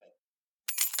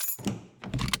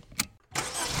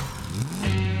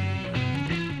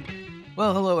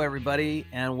Well, hello, everybody,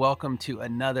 and welcome to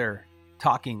another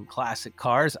Talking Classic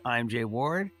Cars. I'm Jay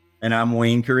Ward. And I'm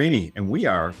Wayne Carini, and we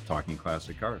are Talking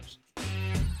Classic Cars.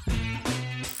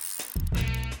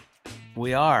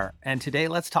 We are. And today,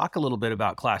 let's talk a little bit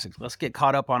about classics. Let's get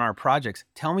caught up on our projects.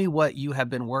 Tell me what you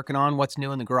have been working on. What's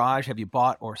new in the garage? Have you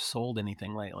bought or sold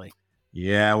anything lately?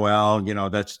 Yeah, well,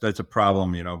 that's a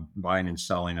problem, buying and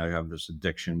selling. I have this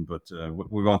addiction, but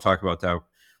we won't talk about that.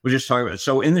 We'll just talk about it.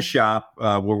 So in the shop,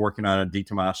 we're working on a Di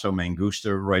Tommaso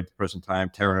Mangusta right at the present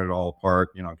time, tearing it all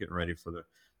apart, getting ready for the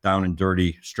down and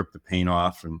dirty, strip the paint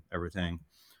off and everything.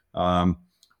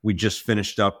 We just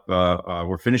finished up,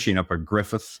 we're finishing up a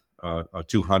Griffith, a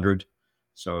 200.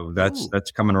 So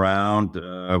that's coming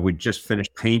around. We just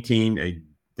finished painting a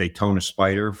Daytona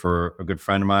Spider for a good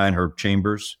friend of mine, Herb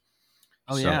Chambers.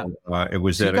 Oh, yeah. It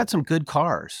was so you've got some good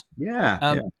cars.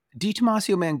 Yeah. Di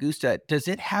Tommaso Mangusta, does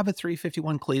it have a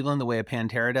 351 Cleveland the way a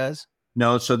Pantera does?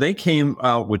 No, so they came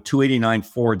out with 289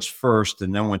 Fords first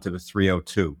and then went to the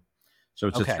 302.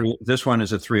 So it's this one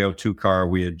is a 302 car.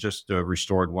 We had just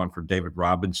restored one for David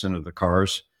Robinson of the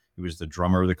Cars. He was the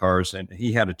drummer of the Cars, and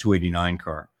he had a 289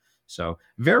 car. So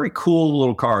very cool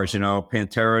little cars.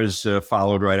 Panteras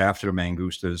followed right after the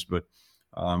Mangustas, but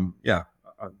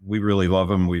we really love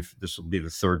them. This will be the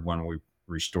third one we've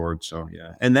restored. So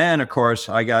yeah. And then of course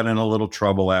I got in a little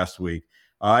trouble last week.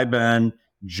 I've been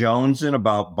jonesing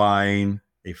about buying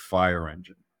a fire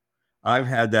engine. I've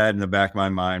had that in the back of my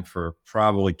mind for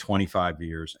probably 25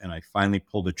 years. And I finally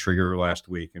pulled the trigger last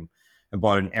week and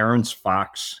bought an Aaron's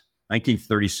Fox,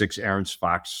 1936 Aaron's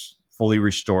Fox, fully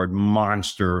restored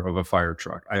monster of a fire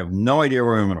truck. I have no idea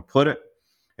where I'm going to put it.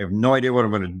 I have no idea what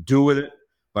I'm going to do with it.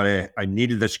 But I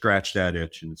needed to scratch that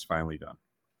itch, and it's finally done.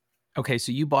 Okay,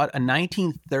 so you bought a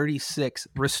 1936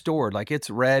 restored, like it's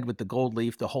red with the gold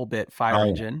leaf, the whole bit, fire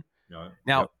engine.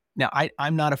 Now,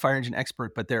 I'm not a fire engine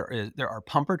expert, but there are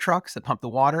pumper trucks that pump the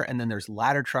water, and then there's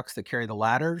ladder trucks that carry the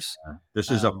ladders.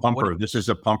 This is a pumper. This is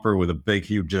a pumper with a big,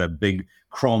 huge, big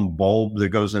chrome bulb that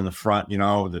goes in the front.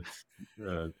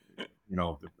 That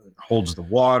holds the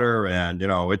water, and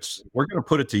we're going to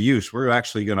put it to use. We're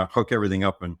actually going to hook everything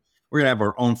up and we're going to have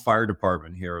our own fire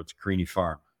department here at the Carini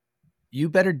Farm. You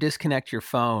better disconnect your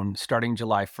phone starting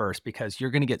July 1st because you're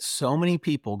going to get so many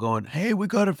people going, hey, we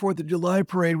got a 4th of July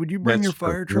parade. Would you bring your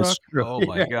fire truck? Oh,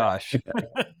 my gosh.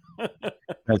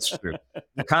 That's true.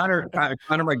 Connor,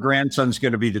 my grandson's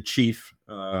going to be the chief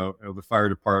of the fire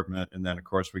department. And then, of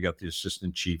course, we got the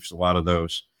assistant chiefs, a lot of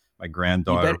those. My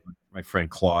granddaughter, my friend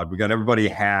Claude. We got everybody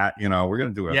a hat. We're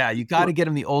going to do it. Yeah, you got to get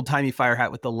him the old-timey fire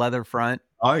hat with the leather front.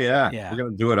 Oh, yeah. We're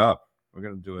going to do it up. I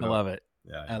love it.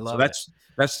 Yeah. I love it.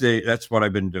 That's what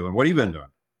I've been doing. What have you been doing?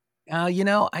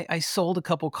 I sold a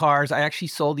couple cars. I actually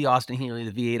sold the Austin Healey,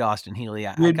 the V8 Austin Healey.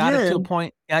 I got it to a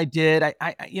point. I did.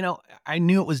 I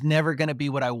knew it was never going to be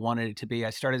what I wanted it to be. I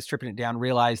started stripping it down,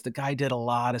 realized the guy did a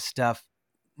lot of stuff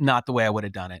not the way I would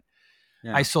have done it.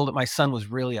 Yeah. I sold it. My son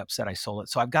was really upset I sold it.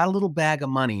 So I've got a little bag of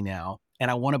money now, and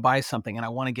I want to buy something, and I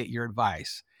want to get your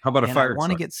advice. How about a fire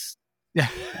truck?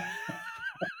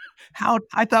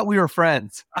 I thought we were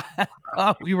friends.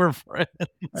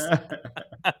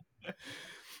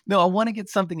 No, I want to get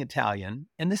something Italian.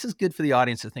 And this is good for the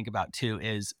audience to think about too,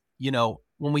 is,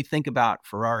 when we think about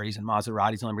Ferraris and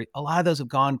Maseratis, a lot of those have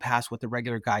gone past what the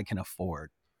regular guy can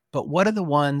afford. But what are the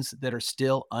ones that are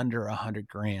still under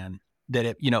 $100,000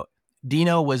 that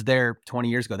Dino was there 20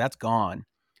 years ago, that's gone.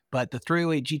 But the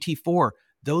 308 GT4,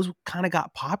 those kind of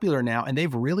got popular now, and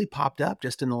they've really popped up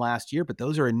just in the last year. But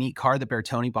those are a neat car, the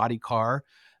Bertoni body car.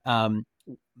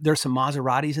 There's some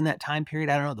Maseratis in that time period.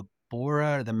 I don't know, the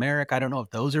Bora or the Merrick. I don't know if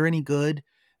those are any good.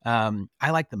 I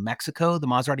like the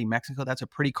Maserati Mexico. That's a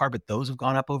pretty car, but those have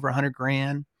gone up over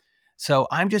 $100,000. So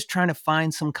I'm just trying to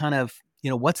find some kind of,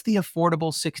 what's the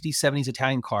affordable 60s, 70s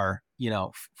Italian car,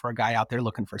 for a guy out there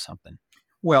looking for something.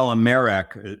 Well, a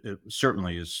Merak it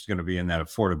certainly is going to be in that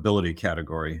affordability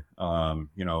category, and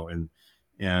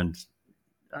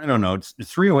I don't know. It's the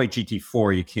 308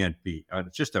 GT4 you can't beat.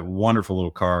 It's just a wonderful little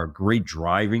car, great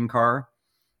driving car.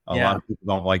 A lot of people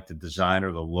don't like the design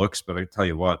or the looks, but I tell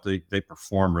you what, they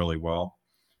perform really well.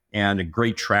 And a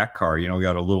great track car. We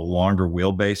got a little longer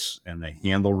wheelbase, and they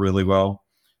handle really well.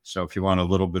 So if you want a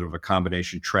little bit of a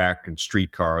combination track and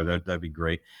street car, that'd be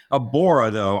great. A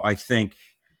Bora, though, I think.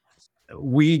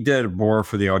 We did a Bora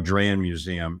for the Audreyane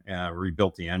Museum and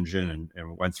rebuilt the engine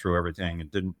and went through everything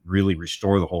and didn't really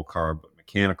restore the whole car, but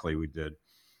mechanically we did.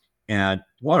 And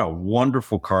what a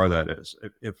wonderful car that is.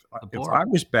 If I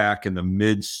was back in the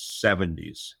mid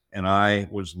 70s and I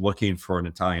was looking for an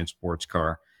Italian sports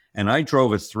car and I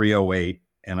drove a 308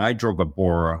 and I drove a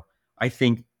Bora, I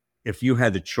think if you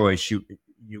had the choice, you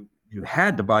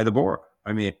had to buy the Bora.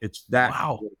 I mean, it's that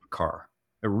Wow. cool of a car.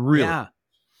 It really, Yeah.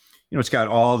 it's got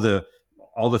all the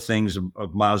things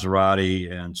of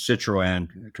Maserati and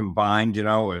Citroen combined.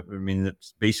 I mean,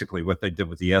 it's basically what they did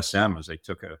with the SM is they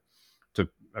took a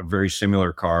very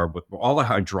similar car with all the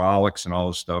hydraulics and all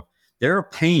this stuff. They're a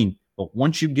pain, but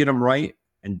once you get them right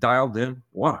and dialed in,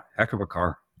 what a heck of a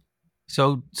car.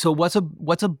 So what's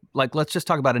a like, let's just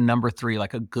talk about a number 3,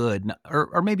 like a good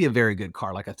or maybe a very good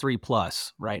car, like a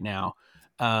 3+ right now.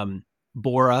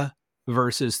 Bora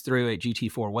versus 308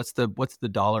 GT4. What's the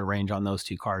dollar range on those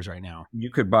two cars right now? You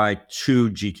could buy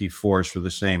 2 GT4s for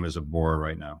the same as a Bora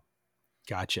right now.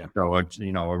 Gotcha. So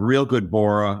a real good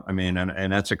Bora. I mean,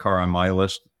 and that's a car on my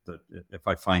list that if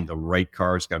I find the right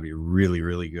car, it's got to be really,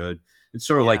 really good. It's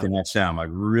sort of like an SM. I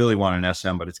really want an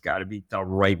SM, but it's got to be the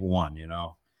right one,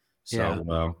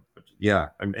 So,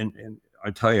 and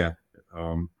I tell you,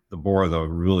 the Bora, though,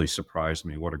 really surprised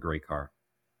me. What a great car.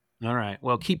 All right.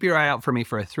 Well, keep your eye out for me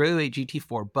for a 308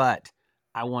 GT4, but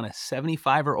I want a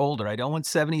 75 or older. I don't want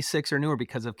 76 or newer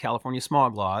because of California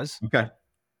smog laws. Okay.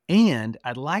 And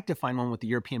I'd like to find one with the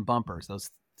European bumpers.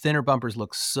 Those thinner bumpers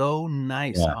look so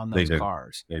nice on those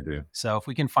cars. They do. So if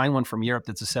we can find one from Europe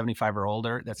that's a 75 or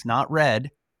older, that's not red.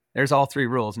 There's all 3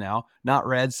 rules now. Not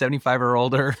red, 75 or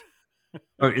older.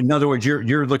 In other words,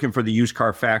 you're looking for the used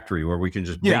car factory where we can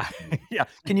just yeah.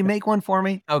 Can you make one for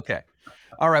me? Okay.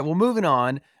 All right. Well, moving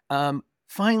on.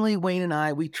 Finally, Wayne and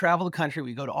I, we travel the country.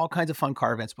 We go to all kinds of fun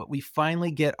car events, but we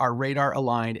finally get our radar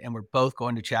aligned, and we're both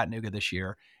going to Chattanooga this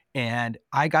year. And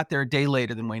I got there a day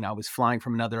later than Wayne. I was flying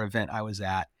from another event I was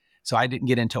at, so I didn't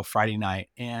get in until Friday night.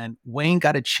 And Wayne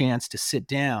got a chance to sit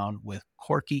down with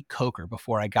Corky Coker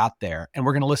before I got there, and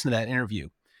we're going to listen to that interview.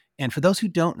 And for those who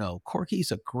don't know,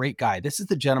 Corky's a great guy. This is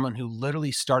the gentleman who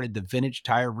literally started the vintage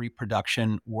tire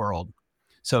reproduction world.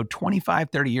 So 25,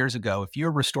 30 years ago, if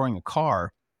you're restoring a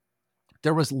car,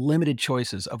 there was limited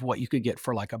choices of what you could get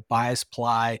for like a bias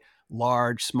ply,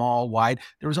 large, small, wide.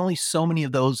 There was only so many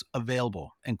of those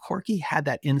available. And Corky had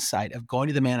that insight of going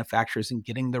to the manufacturers and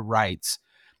getting the rights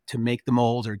to make the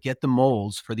molds or get the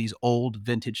molds for these old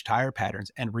vintage tire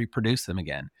patterns and reproduce them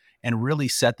again and really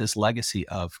set this legacy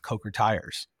of Coker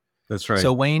tires. That's right.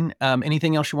 So Wayne,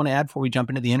 anything else you want to add before we jump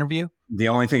into the interview? The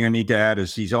only thing I need to add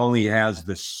is he only has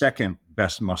the second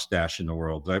best mustache in the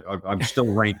world. I'm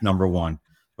still ranked number 1.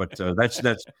 But that's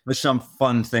some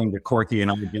fun thing that Corky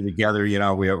and I do together.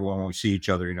 When we see each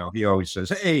other, he always says,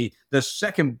 "Hey, the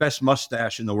second best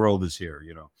mustache in the world is here."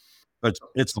 But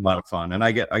it's a lot of fun, and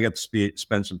I get to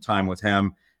spend some time with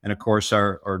him. And of course,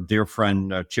 our dear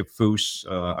friend Chip Foose.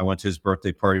 I went to his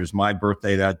birthday party. It was my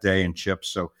birthday that day, and Chip's.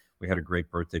 So we had a great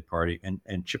birthday party,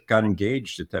 and Chip got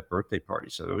engaged at that birthday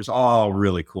party. So it was all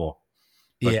really cool.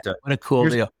 But, what a cool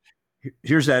deal.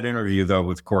 Here's that interview though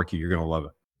with Corky. You're going to love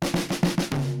it.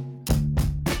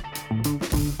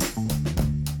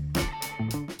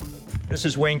 This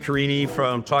is Wayne Carini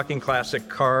from Talking Classic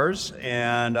Cars,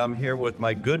 and I'm here with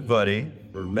my good buddy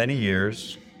for many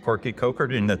years, Corky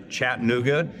Coker in the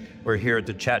Chattanooga. We're here at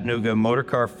the Chattanooga Motor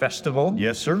Car Festival.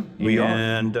 Yes, sir. We are.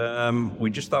 And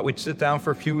we just thought we'd sit down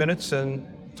for a few minutes and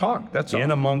talk. That's all.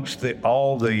 In amongst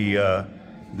all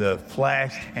the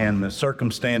flash and the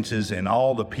circumstances and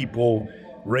all the people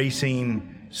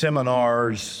racing,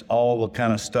 seminars, all the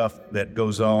kind of stuff that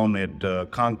goes on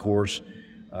at concourse.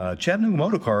 Chattanooga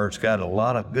Motor Car's got a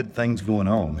lot of good things going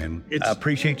on, and I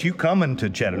appreciate you coming to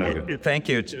Chattanooga. Thank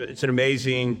you. It's an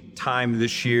amazing time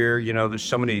this year. There's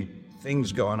so many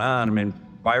things going on. I mean,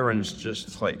 Byron's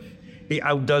just like, he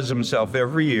outdoes himself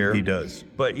every year. He does.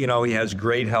 But, he has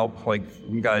great help, like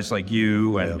from guys like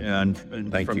you and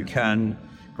from Ken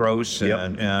Gross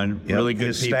and really good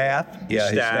his people. Staff. Yeah,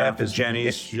 his staff is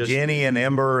Jenny's. Jenny and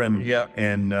Ember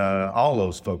and all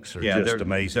those folks are just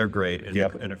amazing. They're great.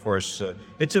 And of course,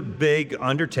 it's a big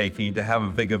undertaking to have a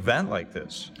big event like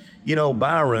this.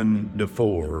 Byron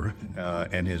DeFore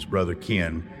and his brother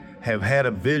Ken have had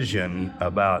a vision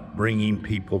about bringing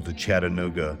people to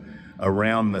Chattanooga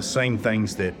around the same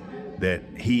things that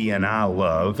he and I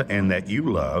love and that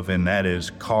you love, and that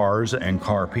is cars and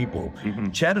car people.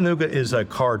 Mm-hmm. Chattanooga is a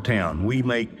car town. We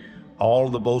make all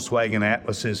the Volkswagen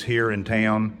Atlases here in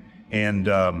town, and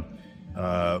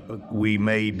we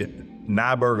made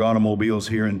Nyberg automobiles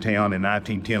here in town in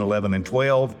 1910, 11, and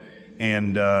 12,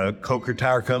 and Coker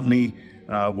Tire Company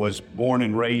was born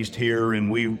and raised here,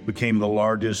 and we became the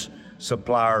largest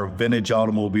supplier of vintage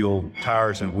automobile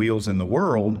tires and wheels in the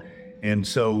world. And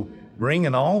so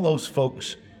bringing all those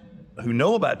folks who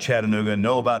know about Chattanooga,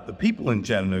 know about the people in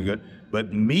Chattanooga,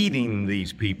 but meeting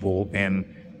these people and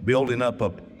building up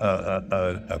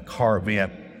a car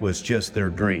event was just their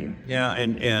dream. Yeah,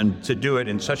 and to do it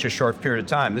in such a short period of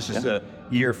time. This is the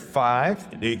year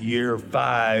 5. Year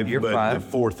five, Year but 5. the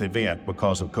fourth event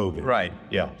because of COVID. Right.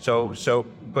 Yeah.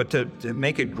 But to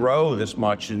make it grow this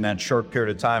much in that short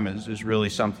period of time is really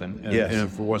something. And, Yes. and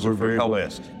if it wasn't We're for very help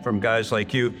blessed. from guys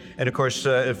like you, and of course,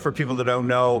 for people that don't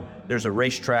know, there's a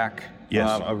racetrack.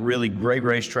 Yes. A really great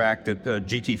racetrack that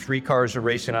GT3 cars are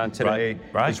racing on today,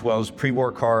 Right. as well as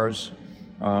pre-war cars.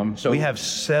 So We have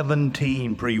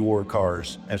 17 pre-war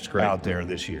cars That's great. out there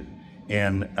this year.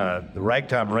 And the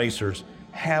ragtime racers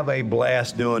have a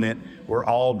blast doing it. We're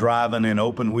all driving in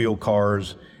open wheel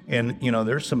cars. And, you know,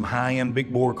 there's some high-end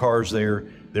big bore cars there.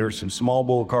 There's some small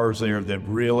bore cars there that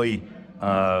really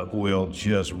will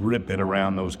just rip it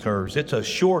around those curves. It's a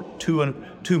short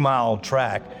 2-mile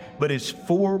track, but it's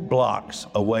 4 blocks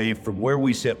away from where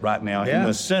we sit right now in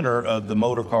the center of the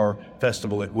Motor Car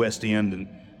Festival at West End and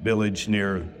Village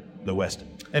near the West End.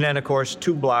 And then, of course,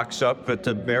 2 blocks up at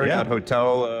the Marriott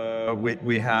Hotel,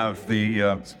 we have the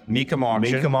Mecum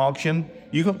auction. Mecum auction.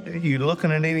 You looking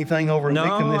at anything over in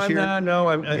Mecum this year? I'm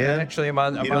actually I'm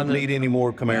on. You don't need any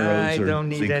more Camaros. I don't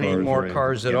need any more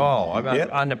cars at all.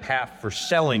 I'm on the path for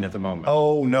selling at the moment.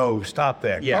 Oh no! Stop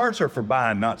that. Yeah. Cars are for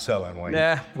buying, not selling. Wayne.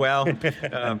 Yeah, well,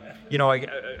 you know,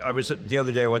 I was the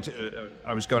other day.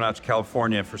 I was going out to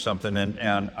California for something,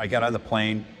 and I got on the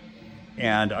plane,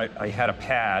 and I had a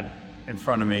pad in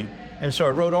front of me, and so I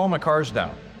wrote all my cars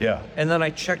down. Yeah. And then I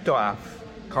checked off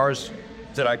cars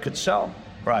that I could sell.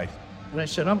 Right. And I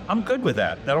said, I'm good with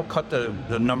that. That'll cut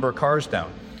the number of cars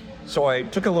down. So I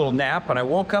took a little nap, and I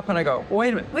woke up, and I go,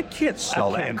 wait a minute, I can't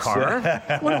sell that car.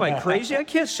 What am I, crazy? I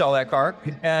can't sell that car.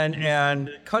 And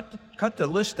cut the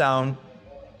list down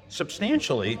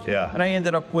substantially. Yeah. And I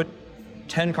ended up with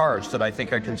 10 cars that I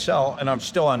think I can sell, and I'm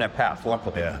still on that path,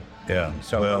 luckily. Yeah. Yeah.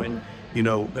 So, well, I mean, you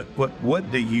know,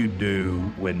 what do you do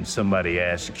when somebody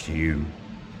asks you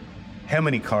how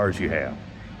many cars you have?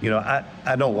 You know,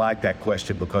 I don't like that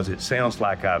question because it sounds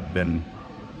like I've been,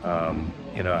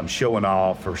 you know, I'm showing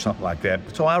off or something like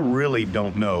that. So I really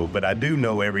don't know, but I do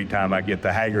know every time I get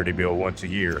the Haggerty bill once a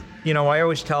year. you know, I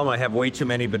always tell them I have way too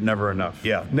many, but never enough.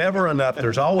 Yeah, never enough.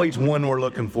 There's always one we're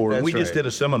looking for. And That's we just right. did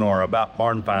a seminar about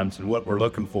barn finds and what we're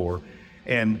looking for.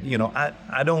 And, you know,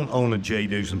 I don't own a J.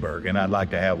 Duesenberg, and I'd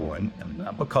like to have one.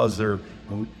 Not because they're,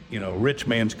 you know, rich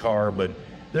man's car, but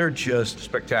they're just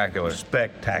Spectacular.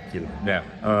 spectacular. Yeah.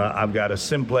 I've got a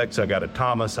Simplex, I got a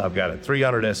Thomas, I've got a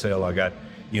 300 SL, I got,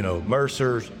 you know,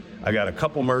 Mercers, I got a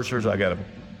couple Mercers, I got a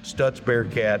Stutz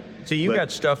Bearcat. See, you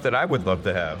got stuff that I would love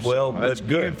to have. Well, that's but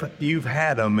good. You've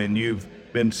had them, and you've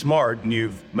been smart, and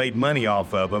you've made money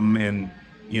off of them, and,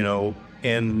 you know,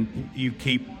 and you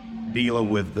keep dealing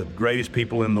with the greatest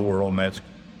people in the world, and that's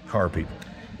car people.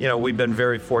 You know, we've been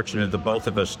very fortunate, the both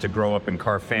of us, to grow up in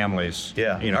car families.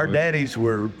 Yeah, You know, our daddies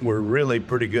were really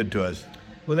pretty good to us.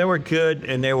 Well, they were good,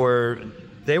 and they were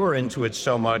into it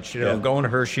so much. You know, Yeah. going to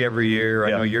Hershey every year. I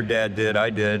Yeah. know your dad did. I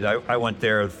did. I went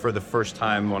there for the first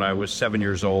time when I was 7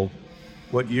 years old.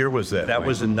 What year was that? That Wayne?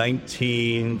 was in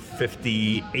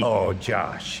 1958. Oh,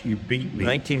 Josh, you beat me.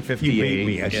 1958. You beat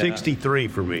me. Yeah. 63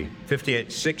 for me.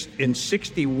 58. In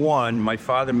 61, my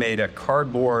father made a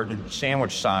cardboard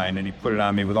sandwich sign, and he put it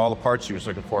on me with all the parts he was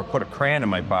looking for. Put a crayon in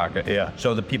my pocket, Yeah.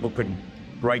 so that people could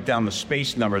write down the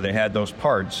space number they had those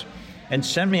parts, and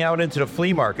send me out into the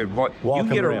flea market. You Walking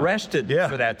get around. arrested Yeah.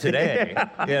 for that today.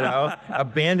 You know,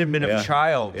 abandonment Yeah. of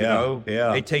child. You Yeah. know,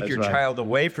 Yeah. they take That's your right. child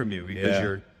away from you because Yeah.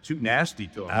 you're too nasty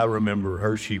to them. I remember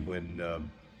Hershey when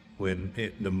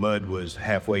the mud was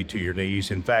halfway to your knees.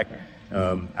 In fact,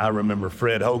 I remember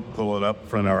Fred Hoke pulling up in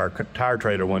front of our tire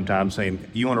trailer one time saying,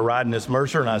 "You want to ride in this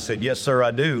Mercer?" And I said, "Yes, sir,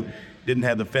 I do." Didn't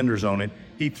have the fenders on it.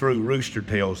 He threw rooster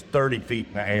tails 30 feet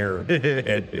in the air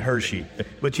at Hershey.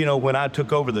 But, you know, when I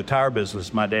took over the tire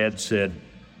business, my dad said,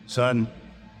 "Son,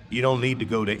 you don't need to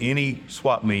go to any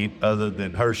swap meet other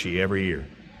than Hershey every year.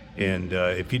 And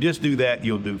if you just do that,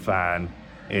 you'll do fine."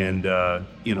 And,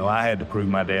 you know, I had to prove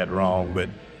my dad wrong. But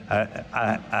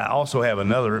I also have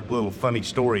another little funny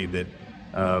story that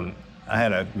I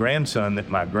had a grandson that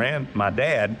my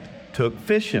dad took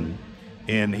fishing.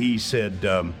 And he said,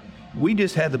 "We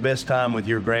just had the best time with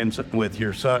your grandson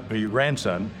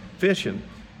fishing."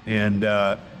 And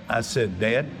I said,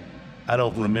 "Dad, I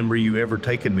don't remember you ever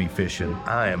taking me fishing.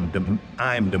 I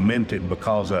am demented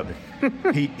because of it."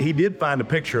 He did find a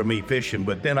picture of me fishing,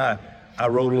 but then I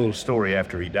wrote a little story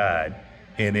after he died,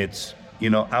 and it's, you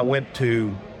know, I went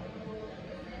to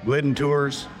Glidden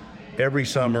Tours every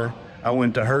summer. I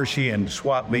went to Hershey and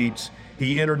swap meets.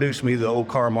 He introduced me to the old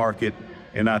car market.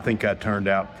 and I think I turned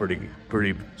out pretty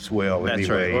swell. That's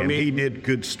anyway. right. Well, and he did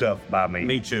good stuff by me.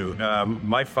 Me too.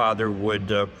 My father would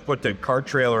put the car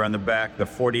trailer on the back, the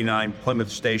 49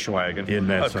 Plymouth station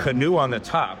wagon, a canoe on the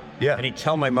top. Yeah. And he'd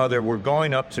tell my mother, we're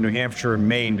going up to New Hampshire and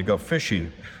Maine to go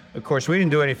fishing. Of course, we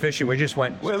didn't do any fishing. We just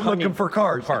went looking for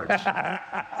car parts.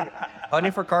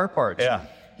 Hunting for car parts. Yeah.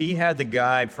 He had the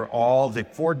guide for all the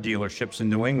Ford dealerships in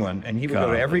New England, and he would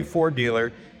go to every Ford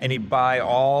dealer, and he'd buy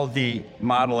all the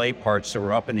Model A parts that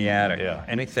were up in the attic. Yeah.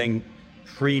 Anything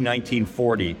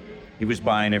pre-1940, he was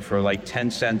buying it for like 10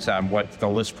 cents on what the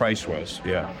list price was.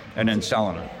 Yeah. And then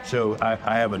selling it. So I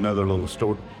have another little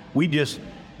story.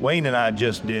 Wayne and I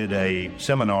just did a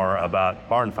seminar about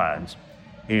barn finds,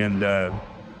 and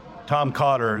Tom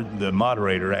Cotter, the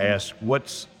moderator, asked,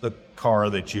 what's the car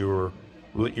that you're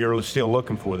still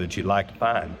looking for that you'd like to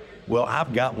find? Well,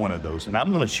 I've got one of those, and I'm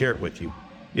going to share it with you.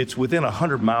 It's within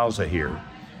 100 miles of here,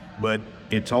 but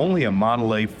it's only a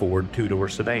Model A Ford two-door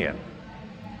sedan,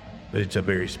 but it's a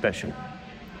very special.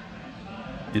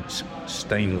 It's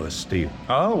stainless steel.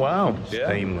 Oh, wow.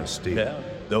 Stainless steel. Yeah.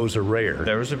 Those are rare.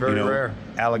 Those are very rare.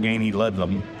 Allegheny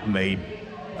Ludlam made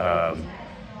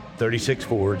 36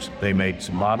 Fords. They made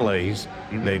some Model A's.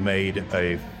 Mm-hmm. They made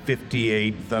a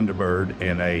 58 Thunderbird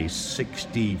and a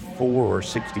 64 or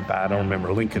 65, I don't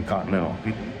remember, Lincoln Continental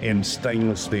in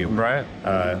stainless steel. Right.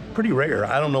 Pretty rare.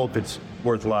 I don't know if it's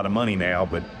worth a lot of money now,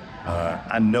 but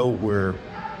I know where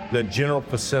the general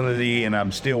vicinity, and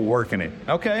I'm still working it.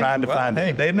 Okay. Trying to find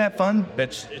it. Isn't that fun?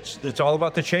 It's all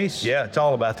about the chase. Yeah, it's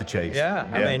all about the chase. Yeah.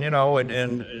 I mean,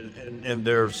 and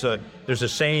there's a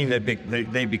saying that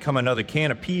they become another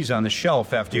can of peas on the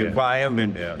shelf after you buy them,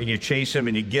 and you chase them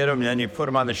and you get them, and then you put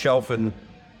them on the shelf, and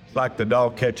it's like the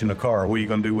dog catching a car. What are you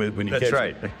going to do with it when you catch it?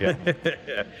 That's right.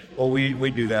 Yeah. Well, we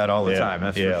do that all the time.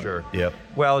 That's for sure. Yep.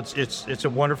 Well, it's a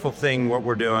wonderful thing what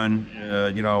we're doing.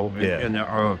 In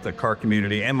the car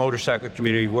community and motorcycle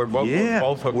community. We're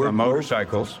both hooked on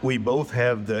motorcycles. We both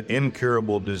have the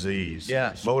incurable disease.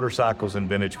 Yes. Motorcycles and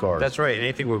vintage cars. That's right.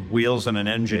 Anything with wheels and an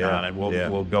engine on it,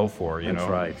 we'll go for. That's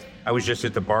right. I was just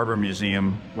at the Barber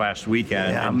Museum last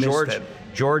weekend, Yeah, and I missed that.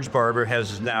 George Barber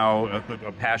has now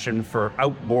a passion for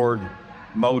outboard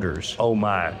motors. Oh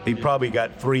my! He probably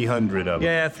got 300 of them.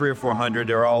 Yeah, 300 or 400.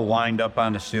 They're all lined up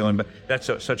on the ceiling, but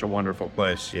that's such a wonderful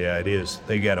place. Yeah, it is.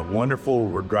 They got a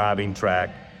wonderful driving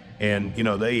track, and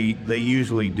they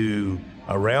usually do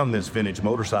around this vintage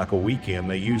motorcycle weekend.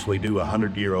 They usually do a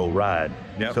 100-year-old ride.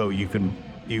 Yep. So you can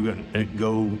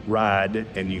go ride,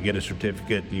 and you get a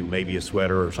certificate, maybe a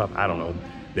sweater or something. I don't know.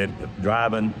 That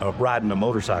riding a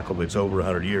motorcycle that's over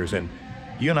 100 years, and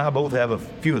you and I both have a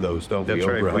few of those, don't we? That's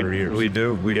over right. 100 years. We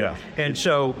do. Yeah. And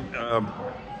so,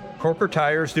 Coker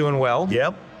Tire's doing well.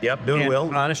 Yep, doing and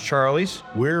well. Honest Charlie's.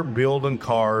 We're building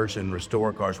cars and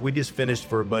restore cars. We just finished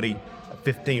for a buddy a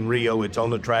 15 Rio. It's on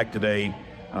the track today.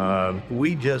 I'm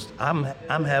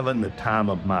having the time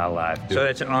of my life. So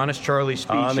that's an Honest Charlie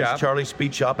Speed Shop. Honest Charlie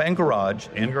Speed Shop and Garage.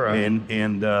 And Garage.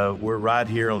 And we're right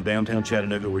here on downtown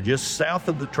Chattanooga. We're just south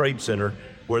of the Trade Center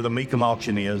where the Mecum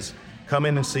auction is. Come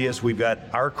in and see us. We've got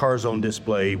our cars on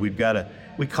display. We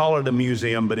call it a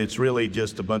museum, but it's really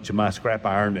just a bunch of my scrap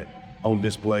iron on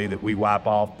display that we wipe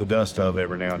off the dust of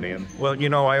every now and then. Well,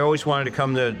 I always wanted to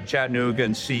come to Chattanooga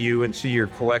and see you and see your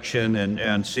collection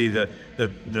and see the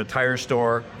tire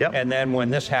store. Yep. And then when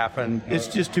this happened, It's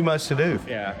just too much to do.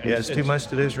 It's too much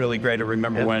to do. It's really great. I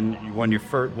remember when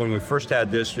we first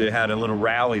had this, we had a little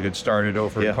rally that started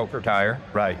over at Coker Tire.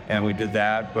 Right. And we did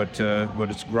that, but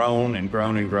it's grown and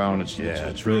grown and grown.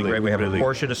 It's really great. We have a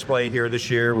Porsche display here this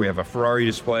year. We have a Ferrari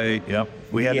display. Yep.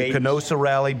 We had the Canosa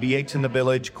Rally, B8s in the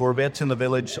Village, Corvettes in the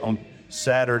Village on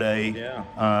Saturday.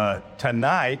 Yeah.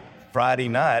 Tonight, Friday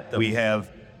night, we have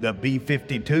the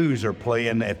B-52s are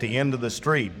playing at the end of the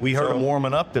street. We heard them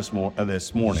warming up this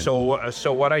morning.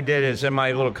 So what I did is in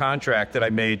my little contract that I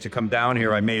made to come down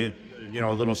here, I made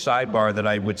a little sidebar that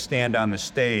I would stand on the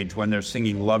stage when they're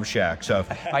singing Love Shack. So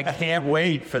I can't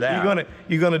wait for that.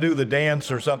 You gonna do the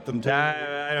dance or something too?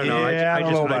 I don't know. Yeah, I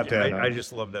don't know about that. I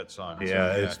just love that song.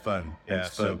 Yeah, So, it's fun. Yeah,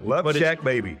 It's fun. Love Shack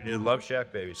Baby. Love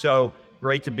Shack Baby. So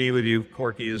great to be with you,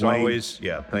 Corky, as Wayne, always.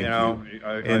 yeah, thank you.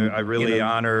 I really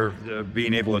honor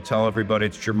being able to tell everybody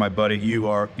that you're my buddy. You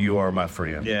are my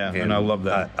friend. Yeah, and I love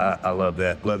that. I love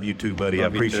that. Love you too, buddy.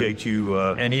 Love I appreciate you.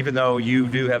 And even though you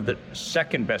do have the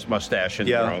second best mustache in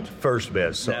the world. First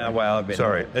best. Yeah, well,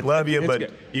 sorry. Love you,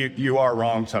 but you are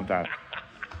wrong sometimes.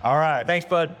 All right. Thanks,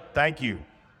 bud. Thank you.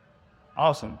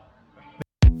 Awesome.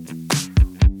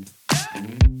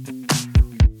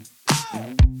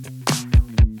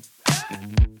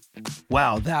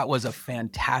 Wow, that was a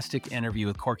fantastic interview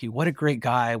with Corky. What a great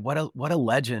guy. What a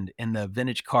legend in the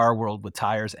vintage car world with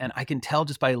tires. And I can tell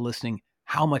just by listening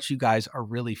how much you guys are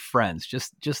really friends.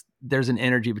 Just there's an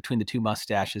energy between the two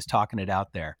mustaches talking it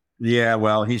out there. Yeah,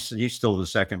 well, he's still the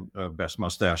second best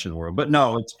mustache in the world. But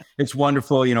no, it's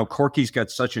wonderful. You know, Corky's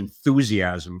got such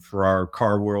enthusiasm for our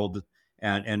car world,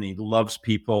 and he loves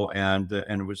people, and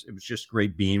it was just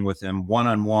great being with him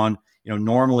one-on-one. You know,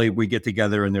 normally we get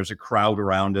together and there's a crowd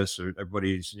around us, or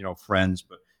everybody's, you know, friends,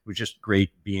 but it was just great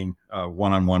being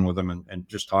one-on-one with him and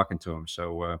just talking to him.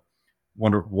 So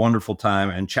wonderful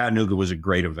time, and Chattanooga was a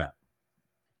great event.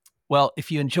 Well, if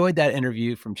you enjoyed that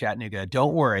interview from Chattanooga,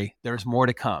 don't worry, there's more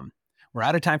to come. We're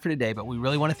out of time for today, but we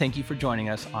really want to thank you for joining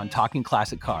us on Talking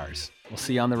Classic Cars. We'll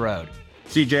see you on the road.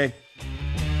 CJ.